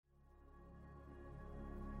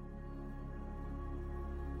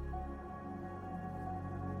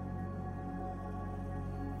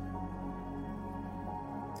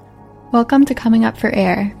Welcome to Coming Up for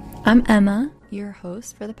Air. I'm Emma, your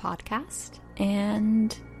host for the podcast,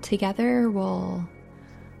 and together we'll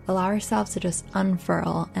allow ourselves to just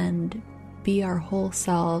unfurl and be our whole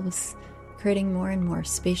selves, creating more and more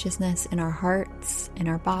spaciousness in our hearts, in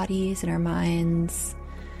our bodies, in our minds,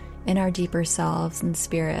 in our deeper selves and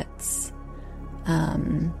spirits,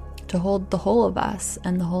 to hold the whole of us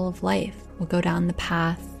and the whole of life. We'll go down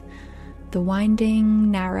the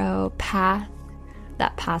winding, narrow path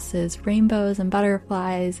that passes rainbows and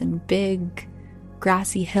butterflies and big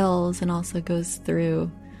grassy hills, and also goes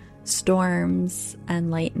through storms and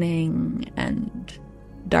lightning and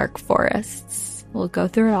dark forests. We'll go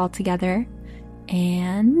through it all together,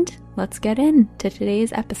 and let's get into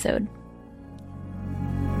today's episode.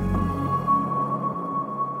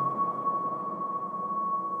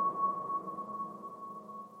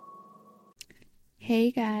 Hey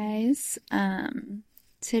guys,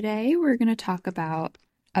 today we're going to talk about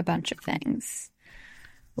a bunch of things.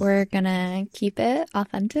 We're going to keep it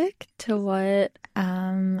authentic to what,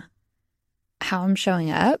 how I'm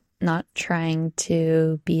showing up, not trying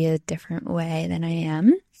to be a different way than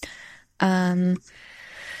I am,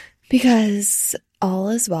 because all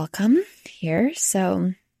is welcome here.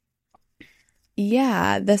 So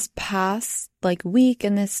yeah, this past week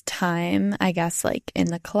and this time, I guess in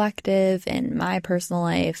the collective, in my personal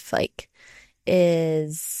life,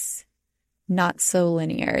 is not so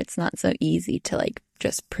linear. It's not so easy to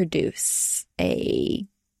just produce a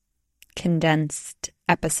condensed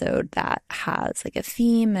episode that has a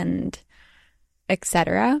theme and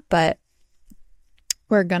etc. But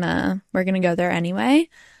we're gonna go there anyway.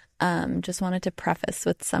 Just wanted to preface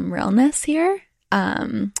with some realness here.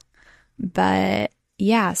 But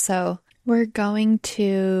yeah, so we're going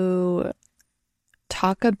to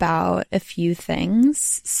talk about a few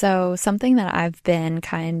things. So something that I've been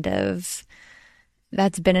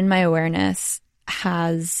that's been in my awareness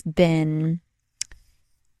has been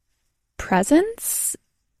presence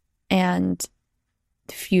and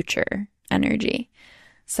future energy.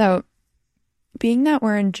 So being that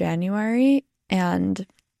we're in January and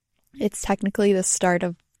it's technically the start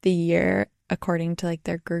of the year according to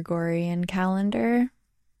their Gregorian calendar,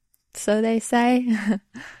 so they say,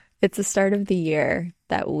 it's the start of the year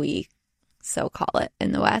that we so call it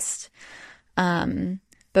in the West.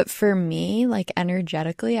 But for me,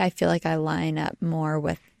 energetically, I feel I line up more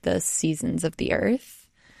with the seasons of the earth.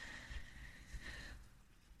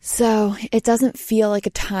 So it doesn't feel like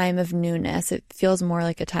a time of newness. It feels more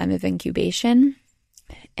like a time of incubation.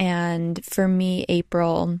 And for me,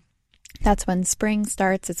 April, that's when spring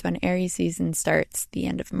starts. It's when Aries season starts, the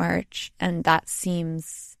end of March. And that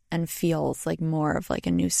seems and feels more of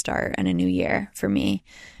a new start and a new year for me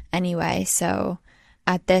anyway. So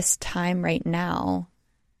at this time right now,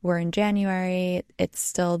 we're in January, it's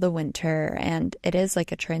still the winter, and it is a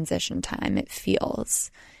transition time. It feels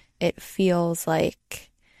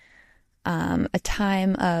like a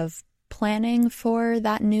time of planning for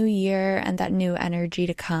that new year and that new energy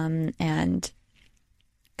to come, and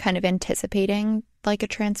kind of anticipating a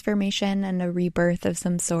transformation and a rebirth of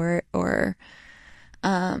some sort, or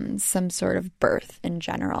some sort of birth in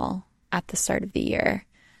general at the start of the year.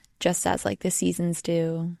 Just as the seasons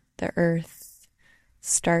do, the earth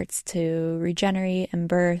starts to regenerate and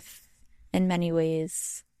birth in many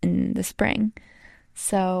ways in the spring.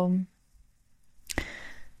 So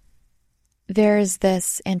there's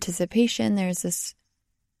this anticipation, there's this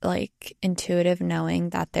intuitive knowing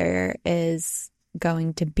that there is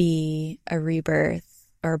going to be a rebirth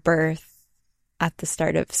or birth at the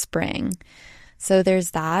start of spring. So there's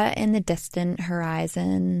that in the distant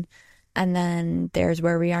horizon, and then there's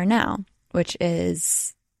where we are now, which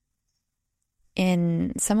is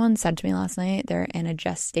someone said to me last night, they're in a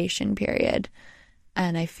gestation period.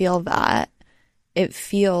 And I feel that. It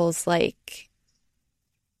feels like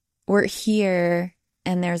we're here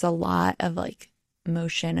and there's a lot of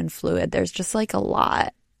motion and fluid. There's just a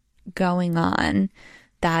lot going on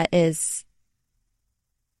that is,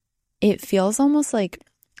 it feels almost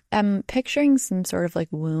I'm picturing some sort of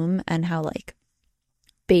womb, and how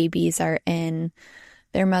babies are in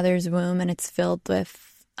their mother's womb and it's filled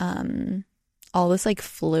with all this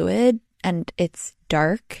fluid, and it's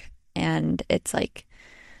dark, and it's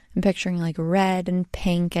I'm picturing red and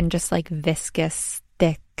pink and just viscous,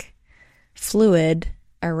 thick fluid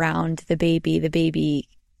around the baby. The baby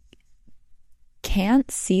can't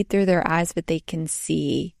see through their eyes, but they can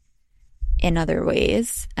see in other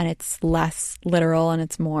ways, and it's less literal and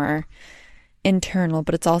it's more internal,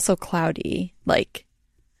 but it's also cloudy.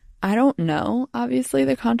 I don't know, obviously,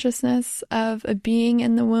 the consciousness of a being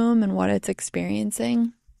in the womb and what it's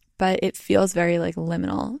experiencing, but it feels very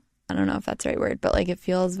liminal. I don't know if that's the right word, but like it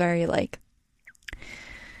feels very like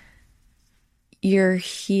you're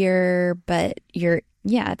here, but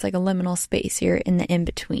it's like a liminal space. You're in the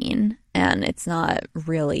in-between, and it's not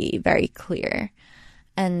really very clear.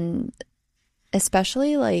 And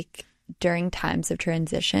especially like during times of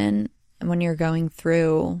transition, when you're going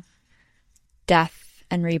through death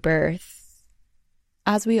and rebirth,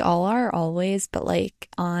 as we all are always, but like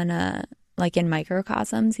like in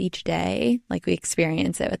microcosms each day, like we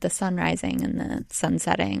experience it with the sun rising and the sun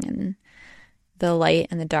setting and the light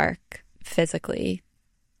and the dark physically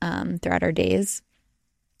throughout our days.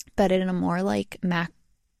 But in a more like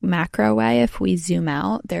macro way, if we zoom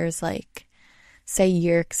out, there's like, say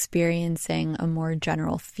you're experiencing a more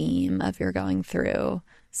general theme of you're going through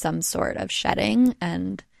some sort of shedding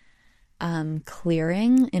and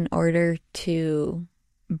clearing in order to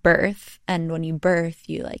birth. And when you birth,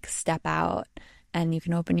 you like step out and you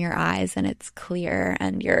can open your eyes and it's clear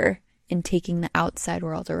and you're intaking the outside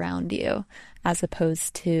world around you, as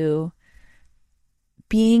opposed to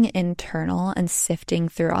being internal and sifting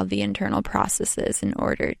through all the internal processes in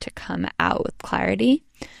order to come out with clarity.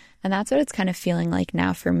 And that's what it's kind of feeling like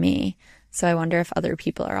now for me. So I wonder if other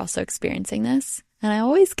people are also experiencing this. And I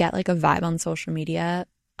always get like a vibe on social media.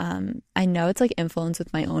 I know it's like influenced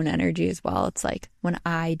with my own energy as well. It's like when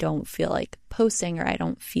I don't feel like posting, or I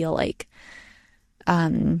don't feel like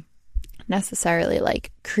necessarily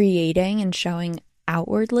like creating and showing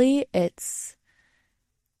outwardly,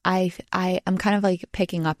 I'm kind of like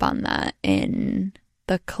picking up on that in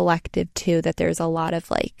the collective too, that there's a lot of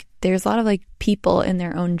like people in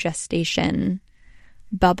their own gestation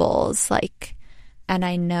bubbles, like, and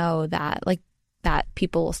I know that like that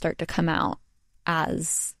people will start to come out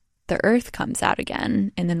as the earth comes out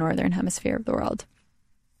again in the northern hemisphere of the world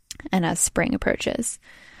and as spring approaches.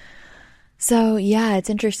 So yeah, it's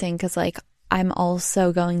interesting because like I'm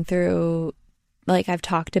also going through, like I've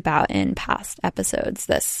talked about in past episodes,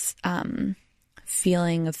 this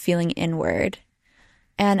feeling of feeling inward,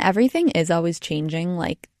 and everything is always changing.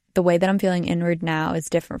 Like the way that I'm feeling inward now is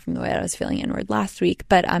different from the way that I was feeling inward last week,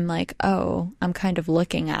 but I'm like, oh, I'm kind of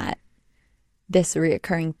looking at this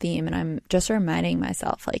reoccurring theme, and I'm just reminding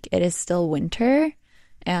myself like it is still winter,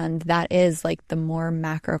 and that is like the more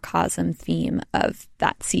macrocosm theme of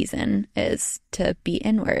that season is to be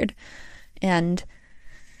inward. And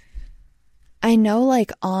I know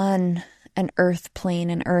like on an earth plane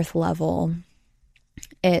and earth level,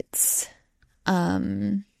 it's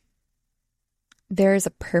there's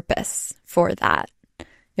a purpose for that.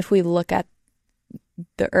 If we look at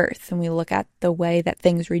the earth and we look at the way that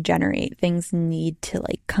things regenerate, things need to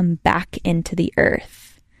like come back into the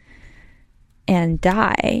earth and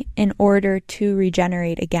die in order to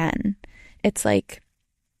regenerate again. It's like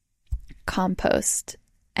compost,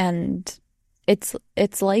 and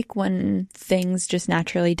it's like when things just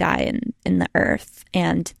naturally die in the earth,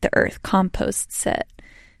 and the earth composts it,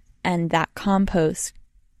 and that compost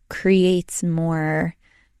creates more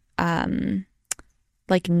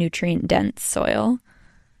like nutrient dense soil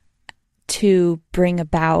to bring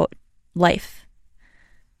about life.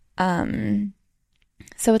 So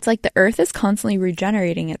it's like the earth is constantly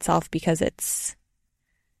regenerating itself because it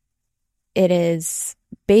is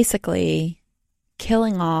basically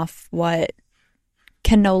killing off what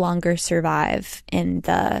can no longer survive in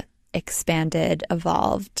the expanded,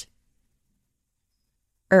 evolved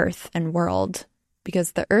earth and world,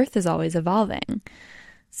 because the earth is always evolving.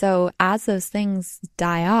 So as those things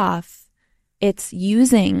die off, it's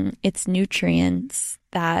using its nutrients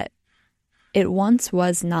that it once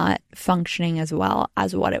was not functioning as well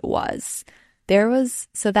as what it was.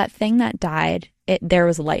 So that thing that died, there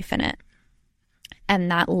was life in it. And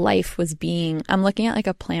that life was I'm looking at like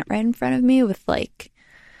a plant right in front of me with like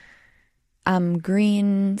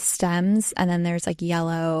green stems, and then there's like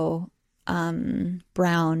yellow,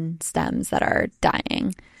 brown stems that are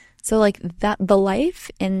dying. So like that, the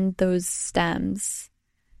life in those stems,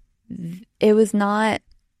 it was not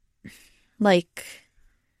like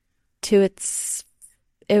it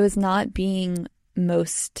was not being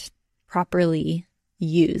most properly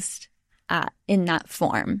used in that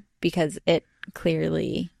form, because it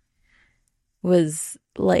clearly was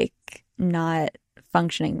like not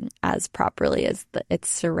functioning as properly as its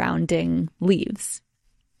surrounding leaves.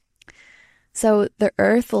 So the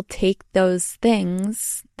earth will take those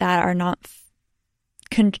things that are not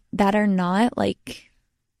like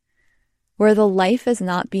where the life is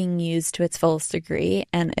not being used to its fullest degree,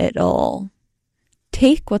 and it'll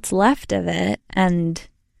take what's left of it and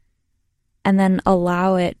then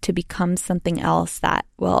allow it to become something else that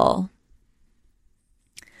will,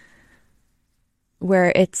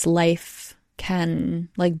 where its life can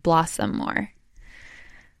like blossom more.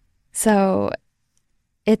 So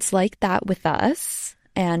it's like that with us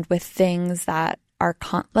and with things that are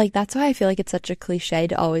like, that's why I feel like it's such a cliche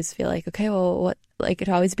to always feel like, okay, well, what, like,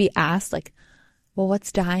 to always be asked, like, well,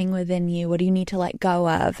 what's dying within you? What do you need to let go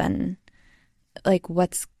of? And like,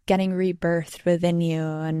 what's getting rebirthed within you?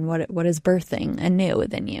 And what is birthing anew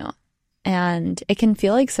within you? And it can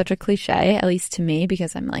feel like such a cliche, at least to me,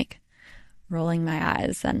 because I'm like rolling my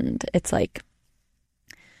eyes, and it's like,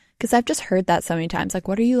 because I've just heard that so many times, like,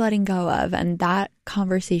 what are you letting go of? And that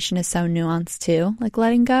conversation is so nuanced too, like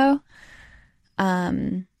letting go.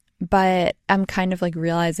 But I'm kind of like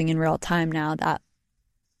realizing in real time now that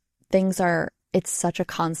it's such a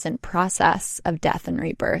constant process of death and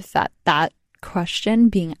rebirth, that question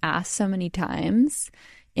being asked so many times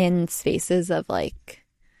in spaces of like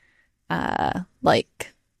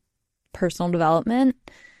personal development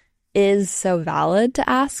is so valid to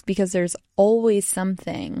ask, because there's always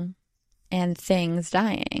something and things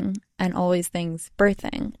dying and always things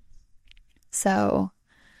birthing. So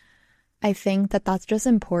I think that that's just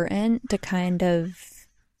important to kind of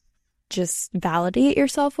just validate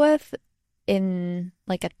yourself with in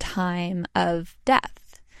like a time of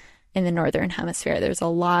death. In the Northern Hemisphere, there's a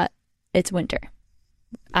lot, it's winter,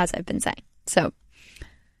 as I've been saying. So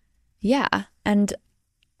yeah, and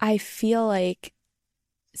I feel like,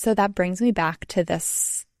 so that brings me back to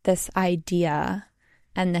this idea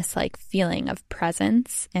and this like feeling of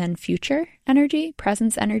presence and future energy,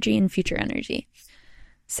 presence energy and future energy.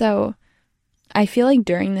 So I feel like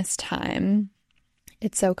during this time,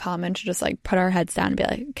 it's so common to just like put our heads down and be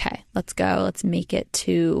like, okay, let's go. Let's make it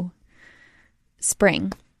to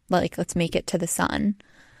spring. Like, let's make it to the sun.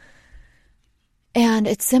 And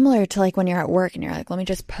it's similar to like when you're at work and you're like, let me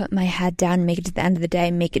just put my head down, make it to the end of the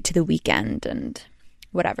day, make it to the weekend and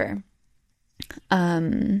whatever.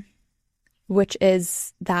 Which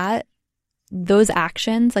is that those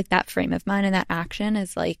actions, like that frame of mind and that action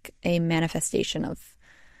is like a manifestation of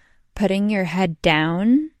putting your head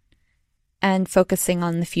down and focusing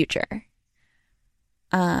on the future.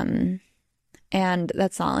 And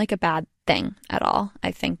that's not like a bad thing at all.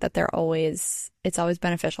 I think that it's always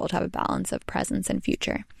beneficial to have a balance of presence and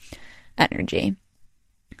future energy.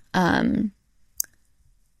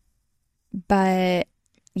 But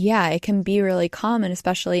yeah, it can be really common,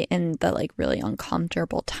 especially in the like really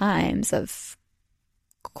uncomfortable times of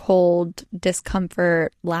cold,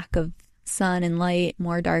 discomfort, lack of sun and light,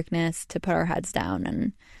 more darkness, to put our heads down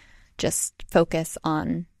and just focus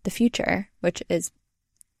on the future, which is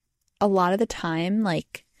a lot of the time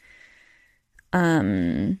like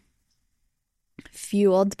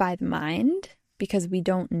fueled by the mind, because we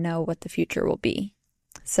don't know what the future will be.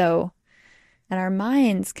 So, and our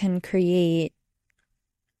minds can create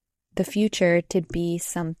the future to be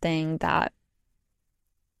something that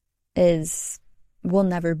will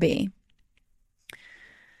never be.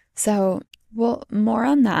 So, well, more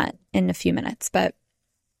on that in a few minutes, but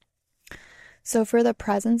so for the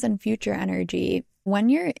presence and future energy, when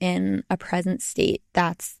you're in a present state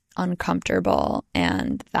that's uncomfortable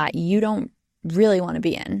and that you don't really want to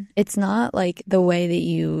be in, it's not like the way that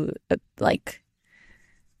you like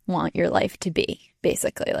want your life to be,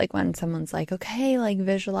 basically. Like when someone's like, okay, like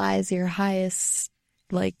visualize your highest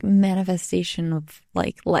like manifestation of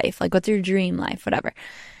like life, like what's your dream life, whatever,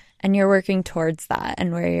 and you're working towards that,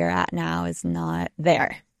 and where you're at now is not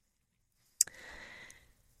there.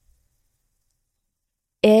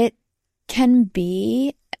 It can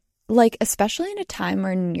be like, especially in a time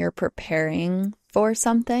when you're preparing for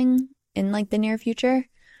something in like the near future,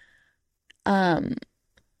 and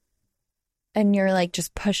you're like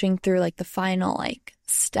just pushing through like the final like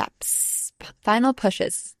steps, final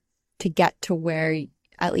pushes to get to where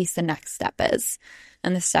at least the next step is.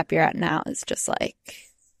 And the step you're at now is just like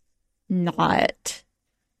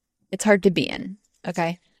it's hard to be in.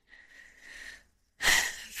 Okay.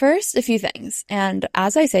 First, a few things. And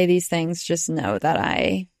as I say these things, just know that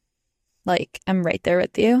I like am right there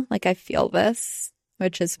with you. Like I feel this,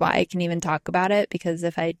 which is why I can even talk about it, because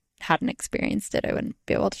if I hadn't experienced it, I wouldn't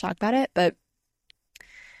be able to talk about it. But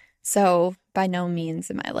so by no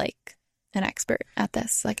means am I like an expert at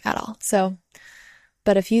this, like at all. So,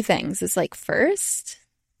 but a few things is like, first,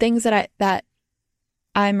 things that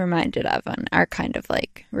I'm reminded of and are kind of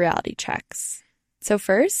like reality checks. So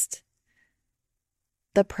first,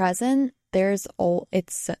 the present, it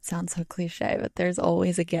sounds so cliche, but there's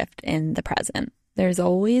always a gift in the present. There's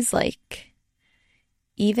always like,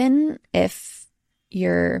 even if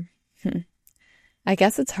you're, I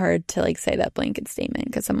guess it's hard to like say that blanket statement,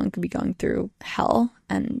 because someone could be going through hell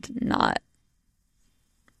and not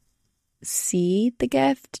see the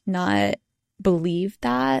gift, not believe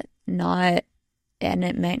that, and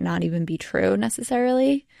it might not even be true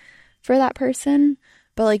necessarily for that person,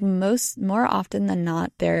 but like more often than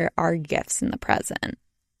not, there are gifts in the present.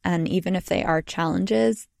 And even if they are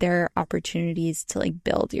challenges, there are opportunities to like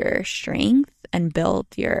build your strength and build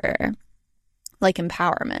your like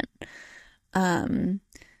empowerment.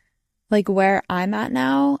 Like where I'm at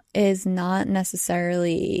now is not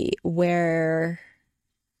necessarily where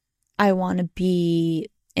I want to be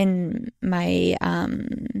in my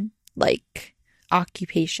like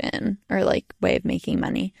occupation or like way of making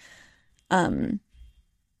money.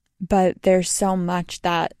 But there's so much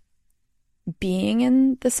that being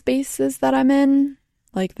in the spaces that I'm in,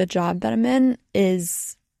 like the job that I'm in,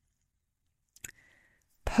 is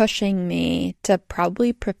pushing me to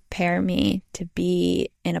probably prepare me to be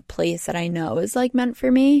in a place that I know is like meant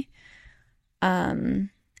for me. And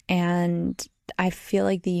I feel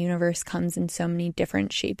like the universe comes in so many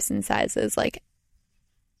different shapes and sizes, like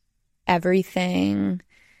everything.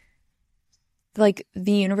 Like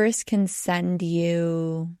the universe can send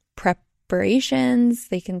you preparations,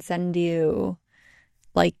 they can send you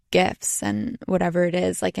like gifts and whatever it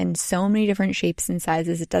is, like in so many different shapes and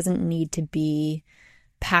sizes. It doesn't need to be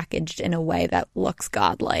packaged in a way that looks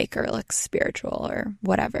godlike or looks spiritual or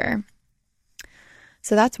whatever.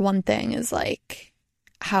 So that's one thing, is like,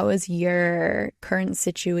 how is your current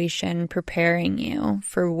situation preparing you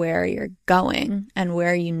for where you're going and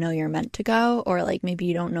where you know you're meant to go? Or like maybe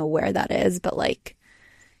you don't know where that is, but like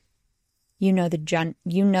you know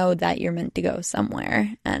that you're meant to go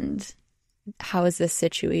somewhere. And how is this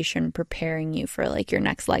situation preparing you for like your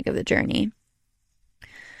next leg of the journey?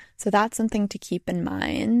 So that's something to keep in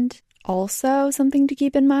mind. Also, something to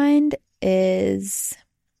keep in mind is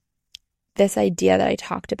this idea that I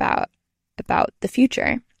talked about the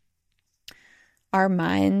future. Our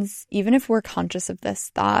minds, even if we're conscious of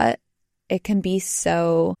this thought, it can be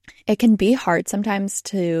hard sometimes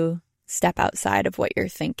to step outside of what you're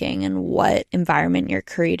thinking and what environment you're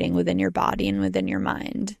creating within your body and within your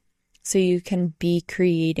mind. So you can be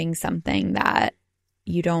creating something that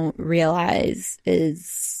you don't realize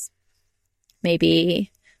is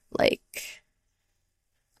maybe like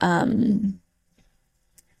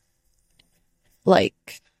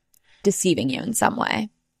deceiving you in some way,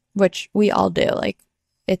 which we all do. Like,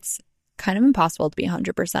 it's kind of impossible to be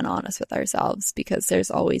 100% honest with ourselves because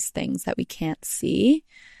there's always things that we can't see.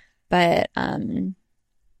 But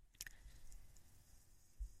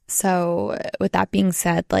so with that being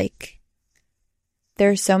said, like,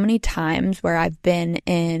 there's so many times where I've been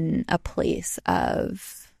in a place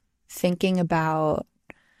of thinking about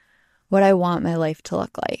what I want my life to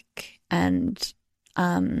look like, and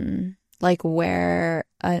like where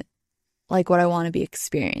like what I want to be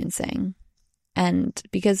experiencing. And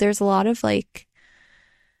because there's a lot of like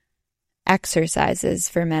exercises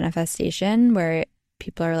for manifestation where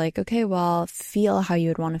people are like, okay, well, feel how you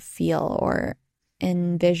would want to feel, or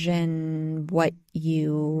envision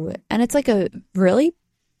and it's like a really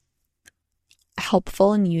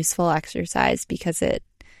helpful and useful exercise, because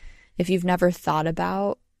if you've never thought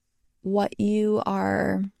about what you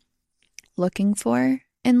are looking for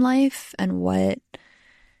in life and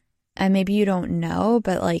maybe you don't know,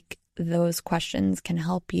 but like those questions can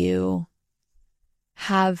help you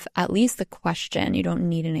have at least the question. You don't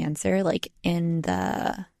need an answer, like in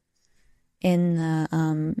the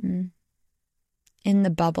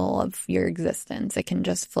bubble of your existence. It can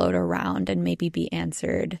just float around and maybe be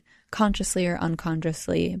answered consciously or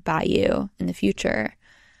unconsciously by you in the future.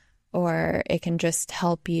 Or it can just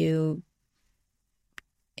help you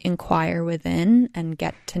inquire within and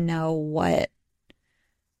get to know what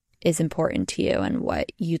is important to you and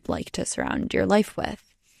what you'd like to surround your life with.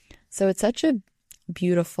 So it's such a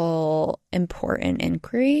beautiful, important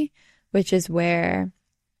inquiry, which is where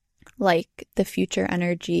like the future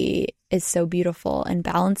energy is so beautiful and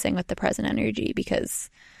balancing with the present energy. Because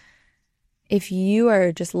if you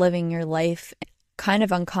are just living your life kind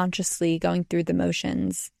of unconsciously going through the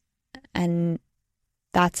motions, and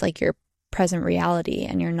that's like your present reality,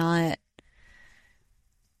 and you're not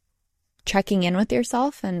checking in with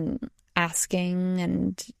yourself and asking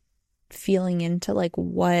and feeling into like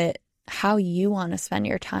how you want to spend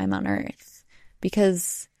your time on earth,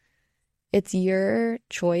 because it's your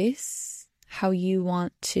choice how you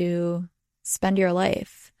want to spend your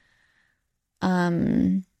life.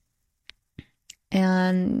 And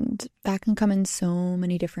that can come in so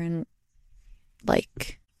many different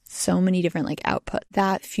output.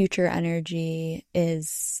 That future energy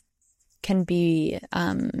can be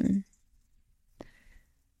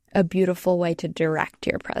a beautiful way to direct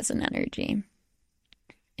your present energy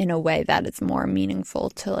in a way that is more meaningful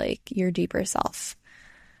to like your deeper self.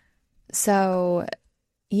 So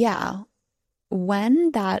yeah, when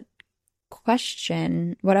that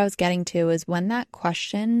question, what I was getting to is when that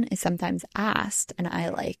question is sometimes asked and I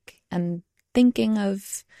like am thinking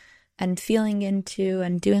of and feeling into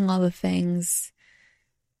and doing all the things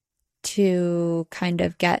to kind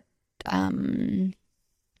of get to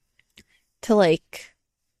like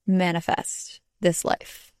manifest this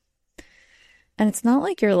life. And it's not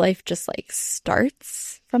like your life just like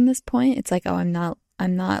starts from this point. It's like, oh, I'm not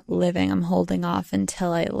living, I'm holding off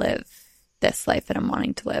until I live this life that I'm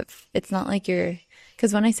wanting to live. It's not like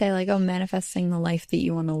because when I say like, oh, manifesting the life that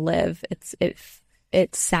you want to live,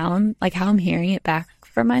 it sounds like how I'm hearing it back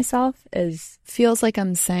from myself feels like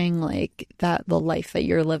I'm saying like that the life that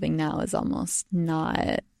you're living now is almost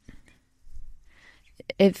not,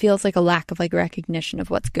 it feels like a lack of like recognition of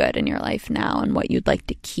what's good in your life now and what you'd like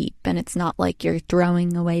to keep. And it's not like you're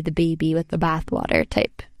throwing away the baby with the bathwater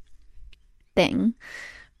type thing.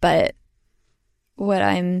 But what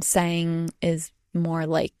I'm saying is more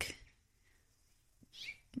like,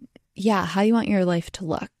 yeah, how you want your life to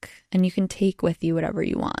look. And you can take with you whatever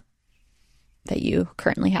you want that you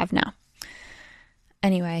currently have now.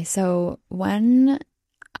 Anyway, so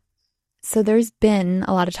there's been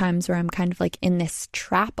a lot of times where I'm kind of like in this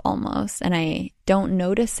trap almost, and I don't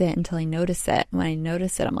notice it until I notice it. When I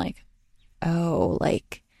notice it, I'm like, oh,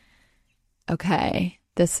 like, okay,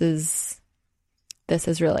 this is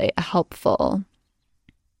really a helpful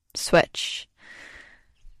switch.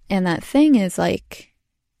 And that thing is like,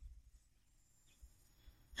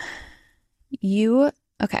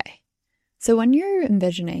 okay. So when you're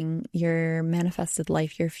envisioning your manifested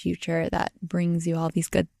life, your future that brings you all these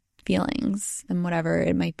good feelings and whatever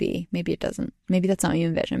it might be, maybe it doesn't, maybe that's not what you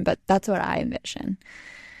envision, but that's what I envision.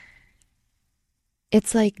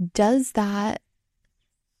 It's like, does that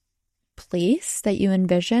place that you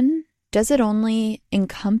envision, does it only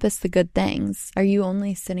encompass the good things? Are you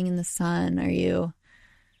only sitting in the sun? Are you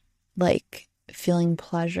like feeling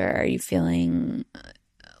pleasure? Are you feeling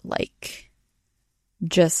like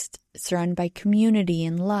just surrounded by community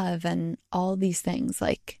and love and all these things?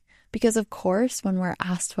 Like, because of course, when we're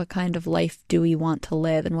asked what kind of life do we want to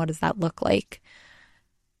live and what does that look like,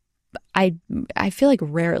 I feel like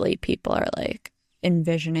rarely people are like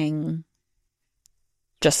envisioning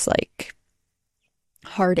just like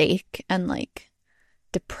heartache and like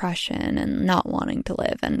depression and not wanting to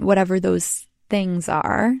live and whatever those things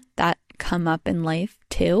are that come up in life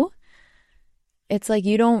too. It's like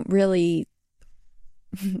you don't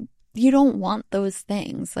want those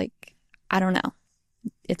things. Like, I don't know.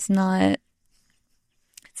 It's not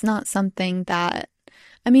something that,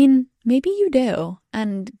 I mean, maybe you do,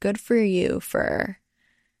 and good for you for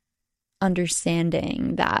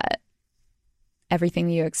understanding that everything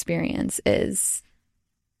you experience is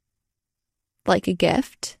like a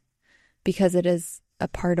gift because it is a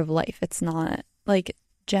part of life. It's not like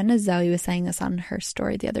Jenna Zoe was saying this on her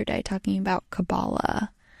story the other day, talking about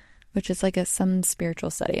Kabbalah, which is like some spiritual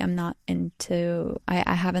study. I'm not into,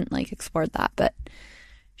 I haven't like explored that, but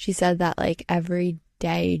she said that like every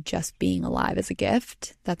day just being alive is a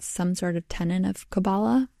gift. That's some sort of tenet of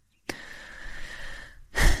Kabbalah.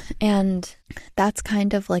 And that's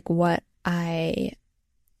kind of like what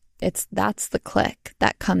that's the click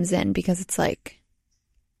that comes in, because it's like,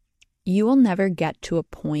 you will never get to a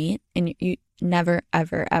point, and you never,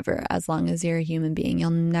 ever, ever, as long as you're a human being, you'll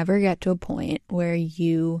never get to a point where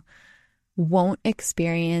you won't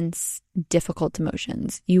experience difficult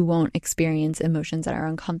emotions. You won't experience emotions that are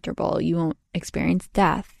uncomfortable. You won't experience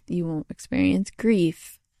death. You won't experience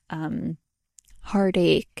grief,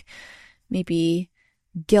 heartache, maybe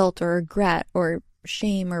guilt or regret or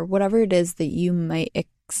shame or whatever it is that you might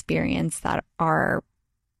experience that are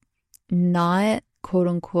not quote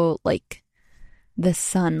unquote like the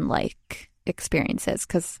sun-like experiences,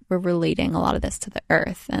 because we're relating a lot of this to the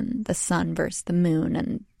earth and the sun versus the moon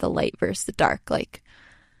and the light versus the dark. Like,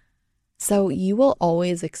 so you will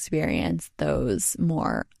always experience those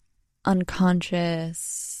more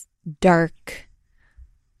unconscious, dark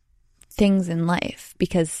things in life,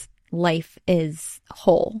 because life is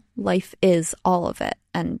whole. Life is all of it,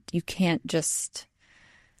 and you can't just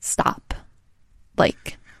stop.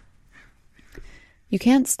 Like, you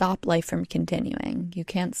can't stop life from continuing. You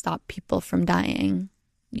can't stop people from dying.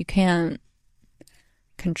 You can't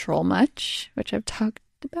control much, which I've talked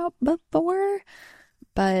about before.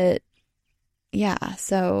 But yeah,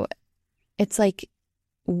 so it's like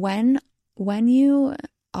when you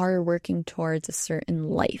are working towards a certain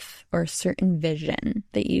life or a certain vision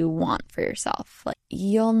that you want for yourself, like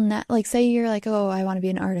you'll not, like say you're like, oh, I want to be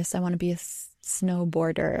an artist, I want to be a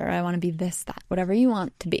snowboarder, or I want to be this, that, whatever you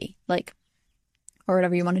want to be, like, or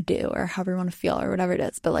whatever you want to do, or however you want to feel, or whatever it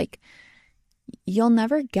is. But like, you'll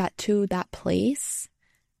never get to that place,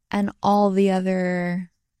 and all the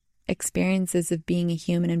other experiences of being a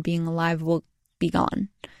human and being alive will be gone.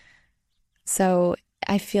 So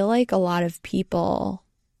I feel like a lot of people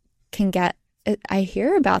can get, I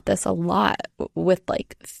hear about this a lot with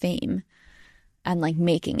like fame and like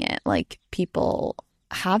making it, like people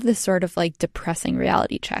have this sort of like depressing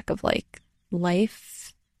reality check of like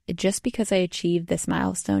life, just because I achieved this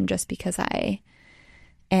milestone, just because I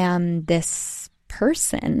am this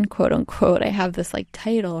person, quote unquote, I have this like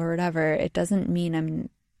title or whatever, it doesn't mean I'm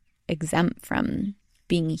exempt from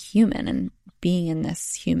being a human and being in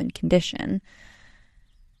this human condition.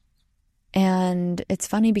 And it's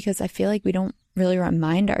funny because I feel like we don't really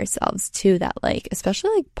remind ourselves too that like,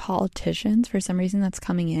 especially like politicians, for some reason that's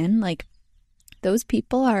coming in, like those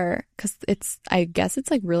people are, because it's, I guess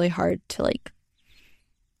it's like really hard to like,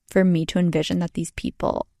 for me to envision that these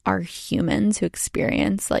people are humans who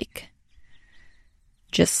experience like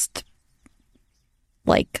just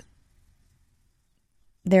like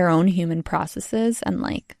their own human processes and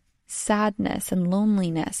like sadness and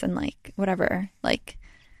loneliness and like whatever. Like,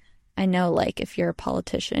 I know like if you're a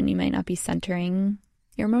politician, you might not be centering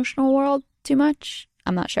your emotional world too much.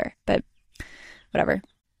 I'm not sure, but whatever.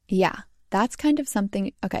 Yeah, that's kind of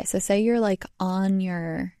something. Okay, so say you're like on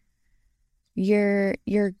you're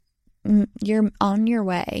on your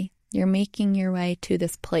way. You're making your way to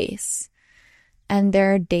this place. And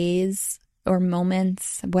there are days or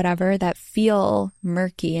moments, whatever, that feel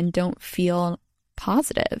murky and don't feel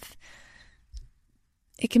positive.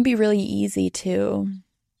 It can be really easy to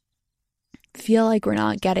feel like we're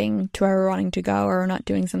not getting to where we're wanting to go, or we're not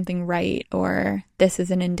doing something right, or this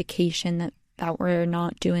is an indication that we're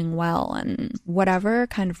not doing well, and whatever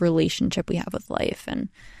kind of relationship we have with life and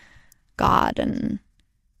God and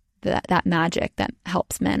that magic that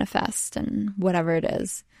helps manifest and whatever it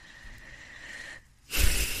is.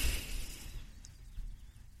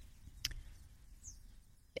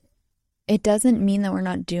 It doesn't mean that we're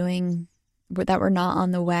not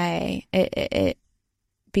on the way.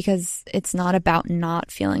 Because it's not about not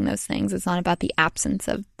feeling those things. It's not about the absence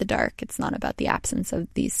of the dark. It's not about the absence of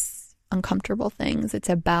these uncomfortable things. It's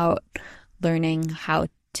about learning how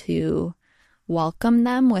to welcome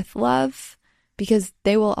them with love, because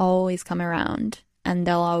they will always come around and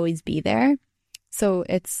they'll always be there. So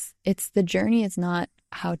it's the journey is not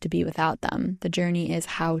how to be without them. The journey is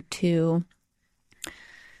how to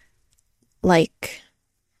like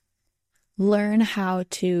learn how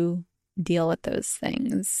to deal with those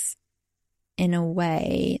things in a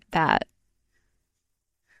way that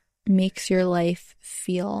makes your life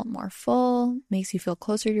feel more full, makes you feel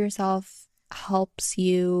closer to yourself, helps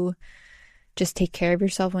you just take care of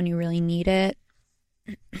yourself when you really need it.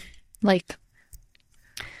 Like,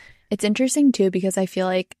 it's interesting too, because I feel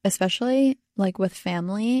like, especially like with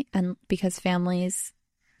family, and because families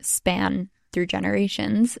span through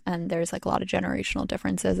generations, and there's like a lot of generational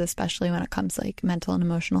differences, especially when it comes to like mental and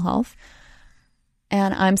emotional health.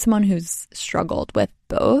 And I'm someone who's struggled with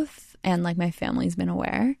both, and like my family's been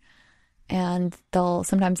aware, and they'll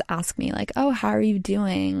sometimes ask me like, oh, how are you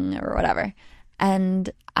doing, or whatever. And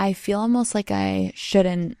I feel almost like I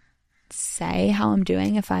shouldn't say how I'm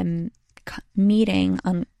doing if I'm meeting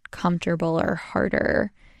uncomfortable or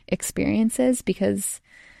harder experiences, because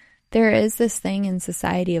there is this thing in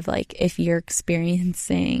society of like, if you're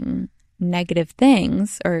experiencing negative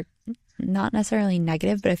things, or not necessarily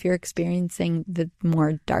negative, but if you're experiencing the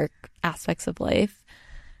more dark aspects of life,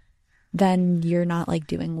 then you're not like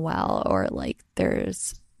doing well, or like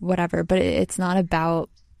there's whatever. But it's not about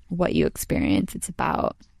what you experience. It's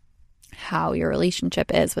about how your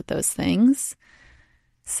relationship is with those things.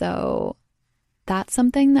 So that's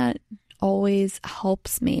something that always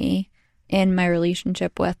helps me in my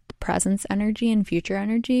relationship with presence energy and future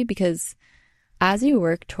energy, because as you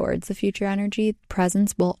work towards the future energy,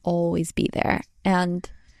 presence will always be there. And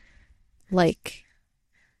like,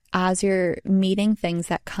 as you're meeting things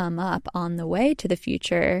that come up on the way to the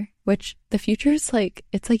future, which the future is like,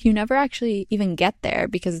 it's like you never actually even get there,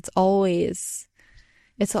 because it's always,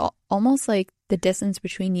 almost like the distance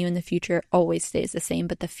between you and the future always stays the same,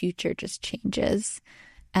 but the future just changes.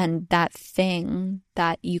 And that thing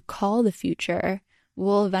that you call the future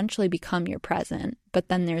will eventually become your present, but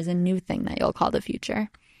then there's a new thing that you'll call the future.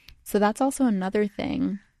 So that's also another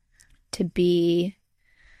thing to be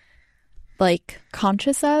like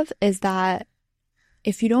conscious of, is that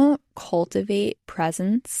if you don't cultivate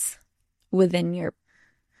presence within your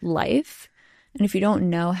life, and if you don't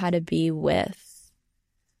know how to be with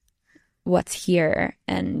what's here.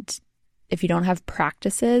 And if you don't have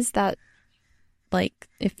practices that, like,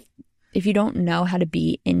 if you don't know how to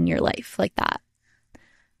be in your life like that,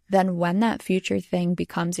 then when that future thing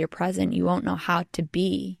becomes your present, you won't know how to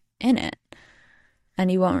be in it.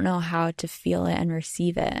 And you won't know how to feel it and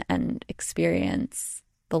receive it and experience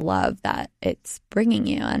the love that it's bringing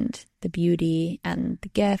you and the beauty and the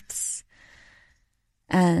gifts.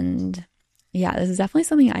 And yeah, this is definitely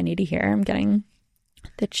something I need to hear. I'm getting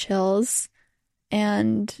the chills.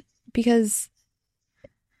 And because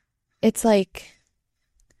it's like,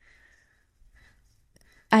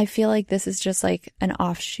 I feel like this is just like an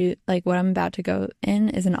offshoot. Like what I'm about to go in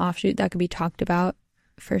is an offshoot that could be talked about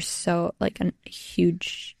for so like a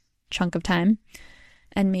huge chunk of time.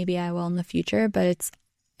 And maybe I will in the future, but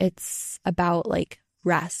it's about like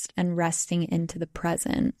rest and resting into the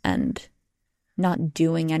present and not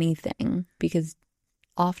doing anything, because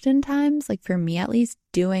oftentimes, like for me at least,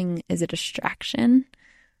 doing is a distraction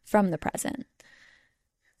from the present.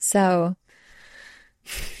 So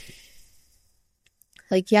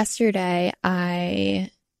like yesterday I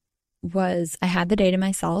had the day to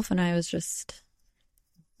myself and I was just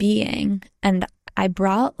being, and I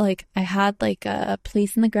had like a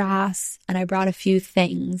place in the grass and I brought a few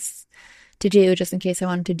things to do just in case I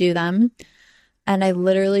wanted to do them. And I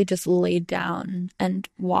literally just laid down and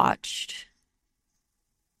watched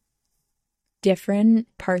different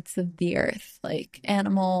parts of the earth, like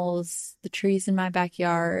animals, the trees in my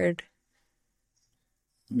backyard.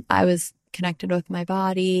 I was connected with my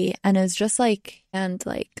body, and it was just like, and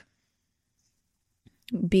like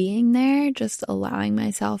being there, just allowing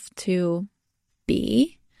myself to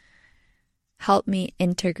be, helped me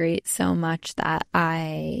integrate so much that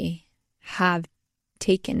I have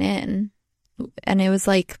taken in. And it was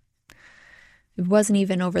like, it wasn't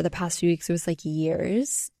even over the past few weeks, it was like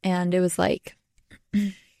years. And it was like,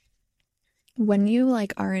 when you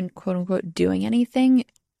like aren't quote unquote doing anything,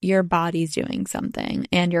 your body's doing something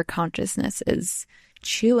and your consciousness is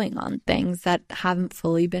chewing on things that haven't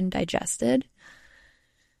fully been digested.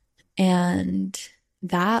 And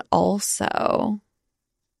that also,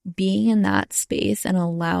 being in that space and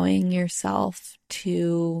allowing yourself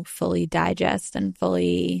to fully digest and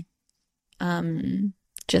fully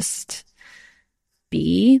just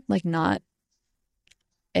be, like, not,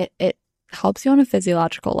 it helps you on a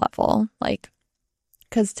physiological level, like,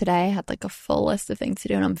 because today I had like a full list of things to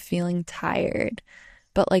do and I'm feeling tired.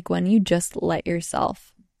 But like when you just let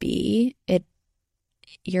yourself be,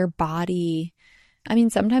 your body, I mean,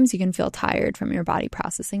 sometimes you can feel tired from your body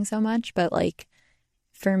processing so much, but like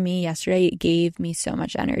for me yesterday, it gave me so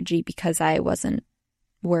much energy because I wasn't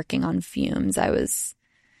working on fumes. I was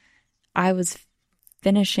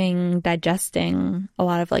digesting a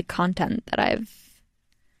lot of like content that I've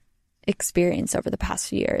experienced over the past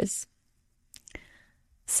few years.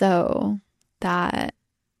 So that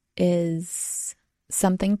is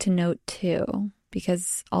something to note too,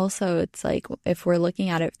 because also it's like if we're looking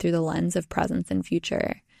at it through the lens of presence and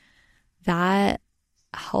future, that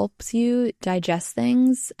helps you digest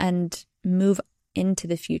things and move into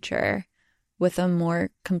the future with a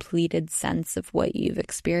more completed sense of what you've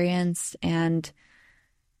experienced, and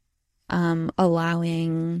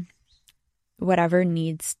allowing whatever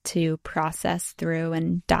needs to process through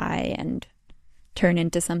and die and turn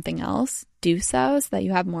into something else, do so that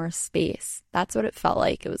you have more space. That's what it felt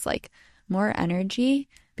like. It was like more energy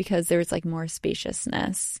because there was like more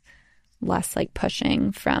spaciousness, less like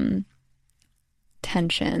pushing from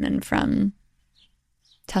tension and from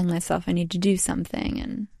telling myself I need to do something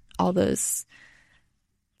and all those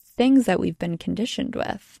things that we've been conditioned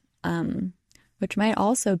with, which might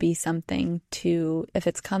also be something to, if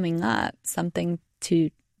it's coming up, something to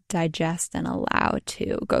digest and allow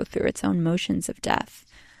to go through its own motions of death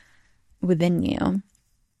within you.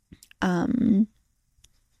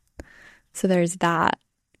 So there's that.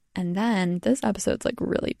 And then this episode's like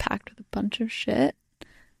really packed with a bunch of shit.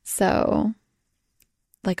 So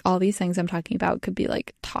like all these things I'm talking about could be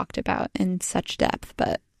like talked about in such depth,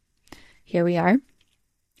 but here we are.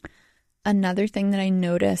 Another thing that I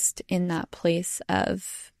noticed in that place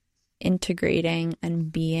of integrating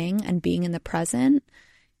and being in the present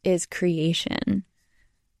is creation.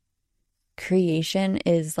 Creation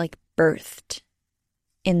is like birthed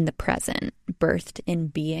in the present, birthed in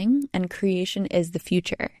being, and creation is the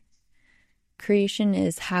future. Creation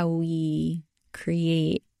is how we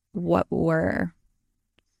create what we're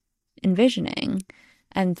envisioning.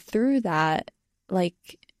 And through that,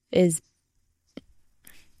 like,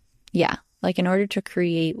 like in order to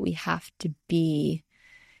create, we have to be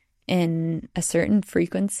in a certain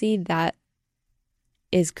frequency that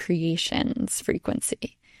is creation's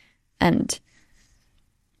frequency. And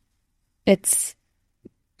it's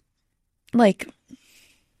like,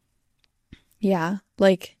 yeah,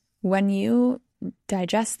 like when you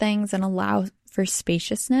digest things and allow for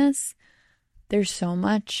spaciousness, there's so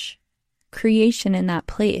much creation in that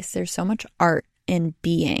place. There's so much art in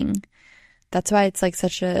being. That's why it's like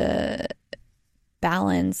such a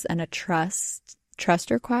balance and a trust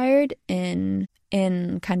required in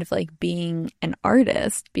kind of like being an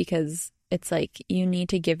artist, because it's like you need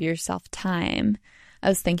to give yourself time. I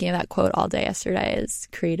was thinking of that quote all day yesterday, is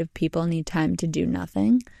creative people need time to do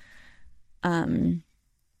nothing. And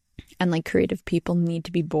like creative people need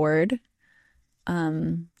to be bored.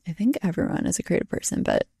 I think everyone is a creative person,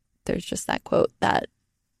 but there's just that quote that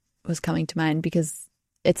was coming to mind, because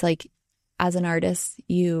it's like, as an artist,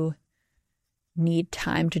 you need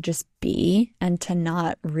time to just be, and to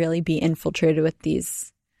not really be infiltrated with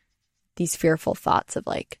these fearful thoughts of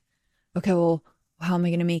like, okay, well, how am I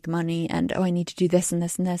going to make money? And oh, I need to do this and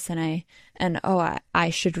this and this, and I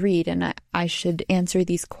should read, and I should answer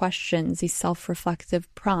these questions, these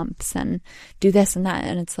self-reflective prompts, and do this and that.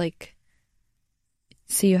 And it's like,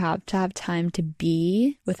 so you have to have time to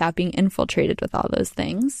be without being infiltrated with all those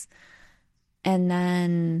things, and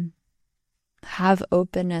then have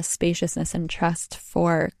openness, spaciousness, and trust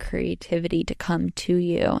for creativity to come to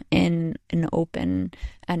you in an open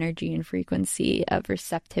energy and frequency of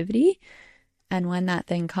receptivity. And when that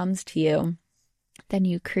thing comes to you, then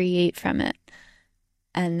you create from it,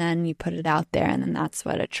 and then you put it out there, and then that's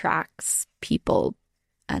what attracts people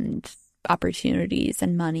and opportunities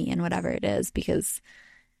and money and whatever it is, because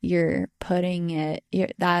you're putting it,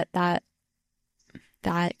 that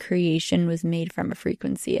creation was made from a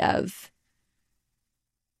frequency of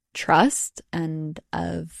trust and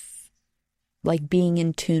of like being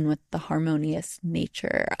in tune with the harmonious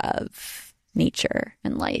nature of nature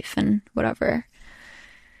and life and whatever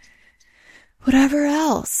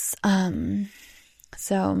else.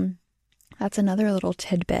 So that's another little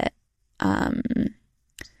tidbit.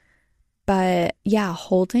 But yeah,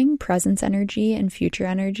 holding presence energy and future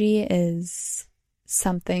energy is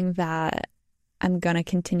something that I'm going to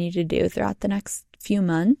continue to do throughout the next few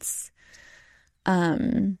months.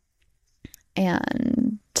 And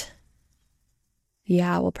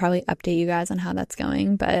yeah, we'll probably update you guys on how that's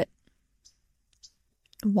going, but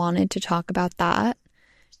wanted to talk about that.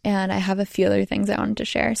 And I have a few other things I wanted to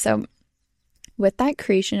share. So with that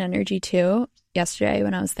creation energy too, yesterday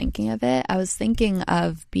when I was thinking of it, I was thinking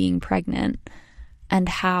of being pregnant and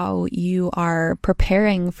how you are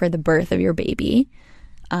preparing for the birth of your baby.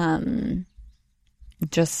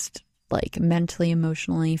 Just like mentally,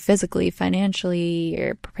 emotionally, physically, financially,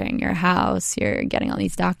 you're preparing your house, you're getting all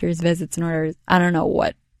these doctor's visits in order, I don't know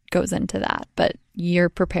what goes into that, but you're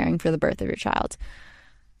preparing for the birth of your child.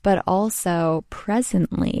 But also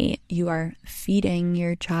presently, you are feeding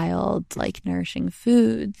your child like nourishing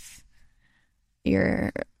foods.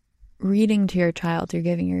 You're reading to your child. You're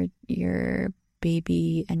giving your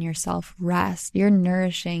baby and yourself rest. You're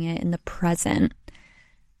nourishing it in the present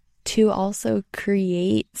to also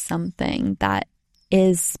create something that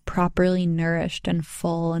is properly nourished and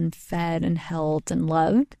full and fed and held and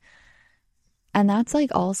loved. And that's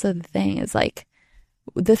like also the thing, is like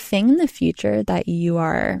the thing in the future that you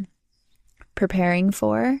are preparing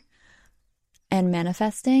for and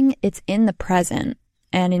manifesting, it's in the present,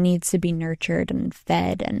 and it needs to be nurtured and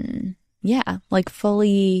fed and like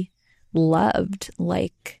fully loved,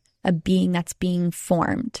 like a being that's being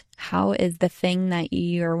formed. How is the thing that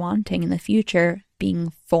you're wanting in the future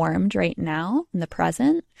being formed right now in the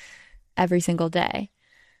present every single day?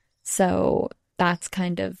 So that's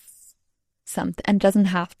kind of something, and doesn't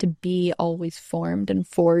have to be always formed and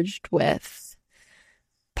forged with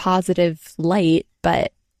positive light,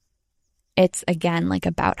 but it's again like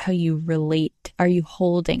about how you relate. Are you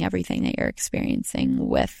holding everything that you're experiencing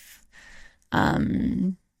with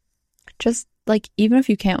just like, even if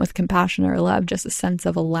you can't with compassion or love, just a sense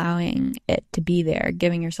of allowing it to be there,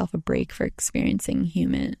 giving yourself a break for experiencing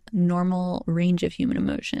normal range of human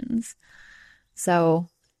emotions. So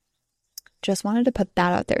just wanted to put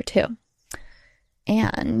that out there too.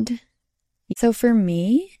 And so for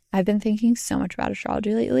me, I've been thinking so much about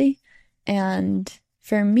astrology lately, and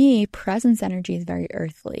for me, presence energy is very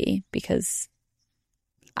earthly, because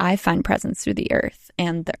I find presence through the earth,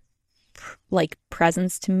 and like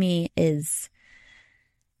presence to me is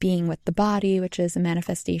being with the body, which is a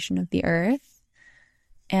manifestation of the earth.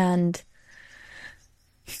 And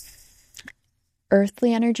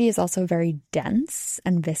earthly energy is also very dense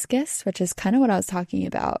and viscous, which is kind of what I was talking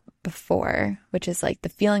about before, which is like the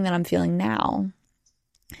feeling that I'm feeling now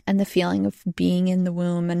And the feeling of being in the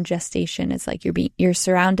womb and gestation is like you're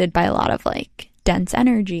surrounded by a lot of like dense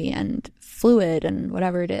energy and fluid and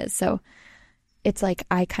whatever it is. So it's like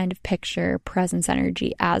I kind of picture presence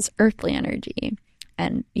energy as earthly energy,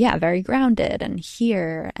 and yeah, very grounded and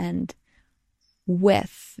here and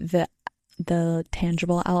with the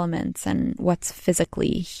tangible elements and what's physically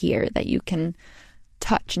here that you can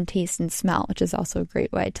touch and taste and smell, which is also a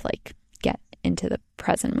great way to like get into the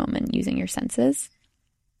present moment using your senses.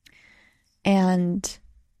 And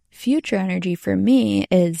future energy for me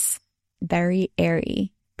is very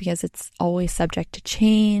airy because it's always subject to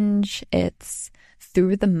change. It's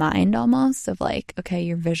through the mind almost of like, okay,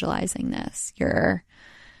 you're visualizing this.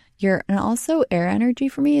 And also air energy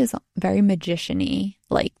for me is very magician-y,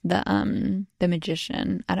 like the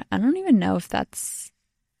magician. I don't even know if that's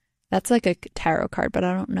like a tarot card, but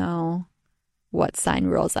I don't know what sign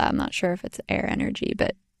rules that. I'm not sure if it's air energy,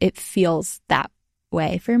 but it feels that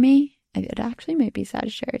way for me. It actually might be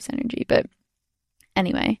Sagittarius energy, but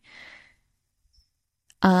anyway.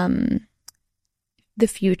 The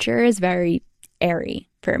future is very airy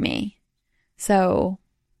for me. So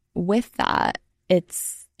with that,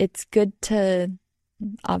 it's good to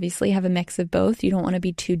obviously have a mix of both. You don't want to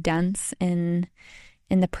be too dense in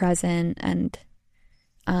the present and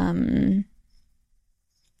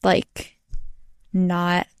like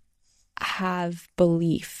not have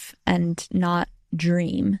belief and not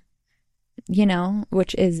dream,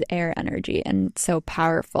 which is air energy and so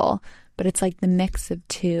powerful. But it's like the mix of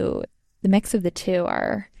the two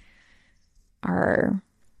are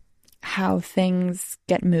how things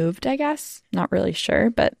get moved, I guess. Not really sure,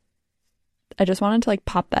 but I just wanted to like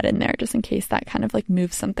pop that in there just in case that kind of like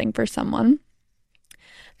moves something for someone.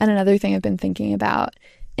 And another thing I've been thinking about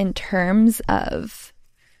in terms of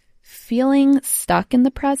feeling stuck in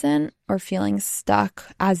the present or feeling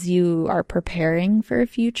stuck as you are preparing for a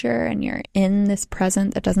future and you're in this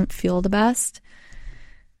present that doesn't feel the best,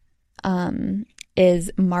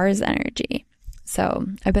 is Mars energy. So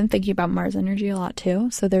I've been thinking about Mars energy a lot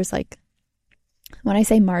too. So there's like, when I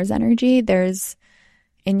say Mars energy, there's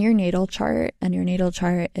in your natal chart, and your natal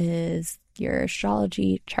chart is your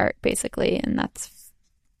astrology chart basically, and that's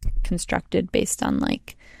constructed based on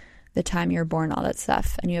like the time you're born, all that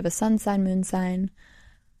stuff. And you have a sun sign, moon sign,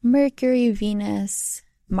 Mercury, Venus,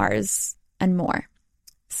 Mars, and more.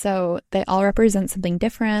 So they all represent something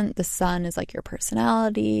different. The sun is like your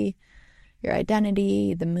personality, your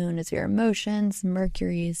identity. The moon is your emotions.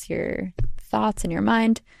 Mercury is your thoughts and your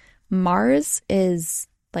mind. Mars is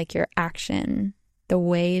like your action, the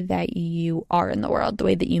way that you are in the world, the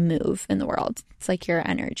way that you move in the world. It's like your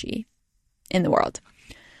energy in the world.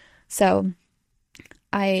 So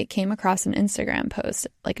I came across an Instagram post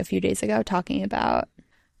like a few days ago talking about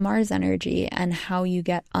Mars energy and how you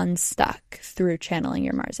get unstuck through channeling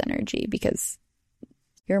your Mars energy, because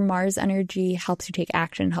your Mars energy helps you take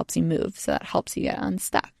action, helps you move, so that helps you get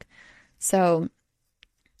unstuck. So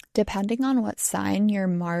depending on what sign your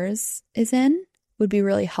Mars is in would be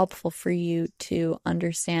really helpful for you to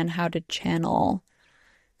understand how to channel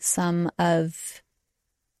some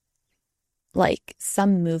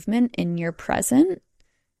movement in your present.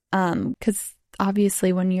 Because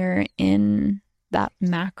obviously when you're in that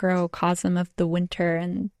macrocosm of the winter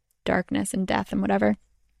and darkness and death and whatever,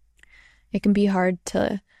 it can be hard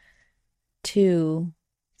to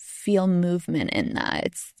feel movement in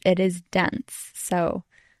that. It is dense. So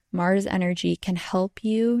Mars energy can help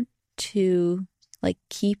you to like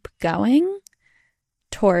keep going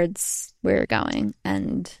towards where you're going,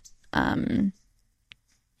 and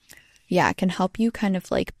it can help you kind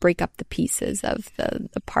of like break up the pieces of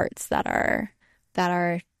the parts that are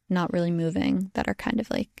not really moving, that are kind of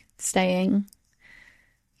like staying,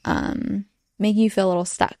 making you feel a little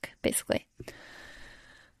stuck, basically.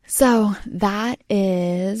 So that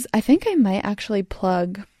is, I think I might actually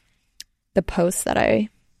plug the post that I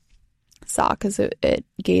saw, because it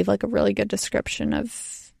gave like a really good description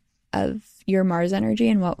of your Mars energy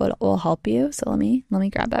and what will help you. So let me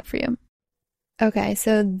grab that for you. Okay,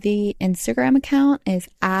 so the Instagram account is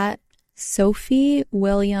at Sophie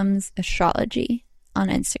Williams Astrology on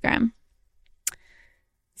Instagram.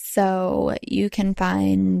 So you can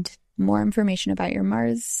find more information about your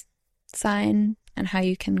Mars sign and how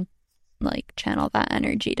you can like channel that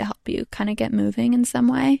energy to help you kind of get moving in some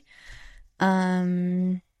way.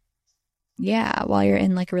 While you're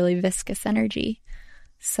in like really viscous energy.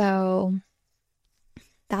 So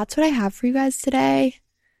that's what I have for you guys today.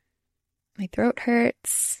 My throat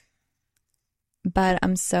hurts, but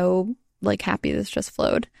I'm so like happy this just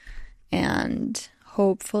flowed, and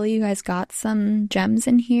hopefully you guys got some gems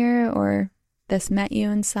in here, or this met you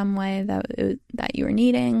in some way that you were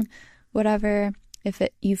needing, whatever. If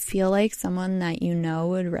you feel like someone that you know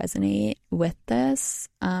would resonate with this,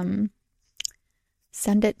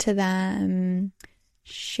 send it to them.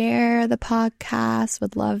 Share the podcast.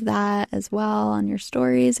 Would love that as well on your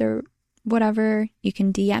stories or whatever. You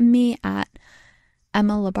can DM me at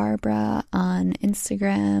Emma LaBarbara on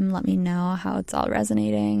Instagram. Let me know how it's all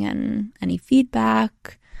resonating and any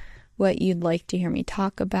feedback, what you'd like to hear me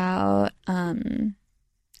talk about. You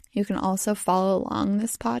can also follow along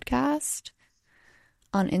this podcast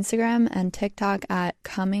on Instagram and TikTok at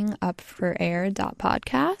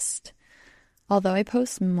comingupforair.podcast. Although I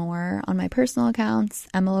post more on my personal accounts,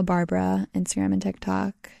 Emma LaBarbara, Instagram and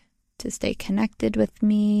TikTok, to stay connected with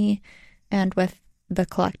me and with the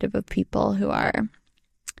collective of people who are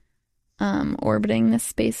orbiting this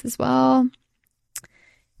space as well.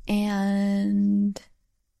 And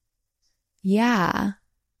yeah,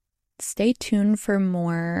 stay tuned for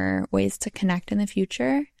more ways to connect in the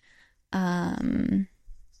future, and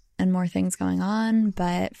more things going on.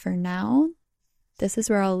 But for now, this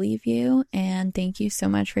is where I'll leave you. And thank you so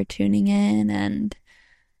much for tuning in and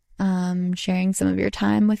sharing some of your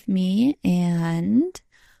time with me. And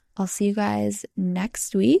I'll see you guys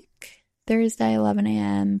next week, Thursday, 11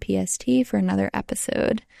 a.m. PST, for another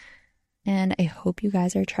episode. And I hope you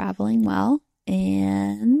guys are traveling well.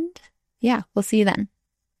 And yeah, we'll see you then.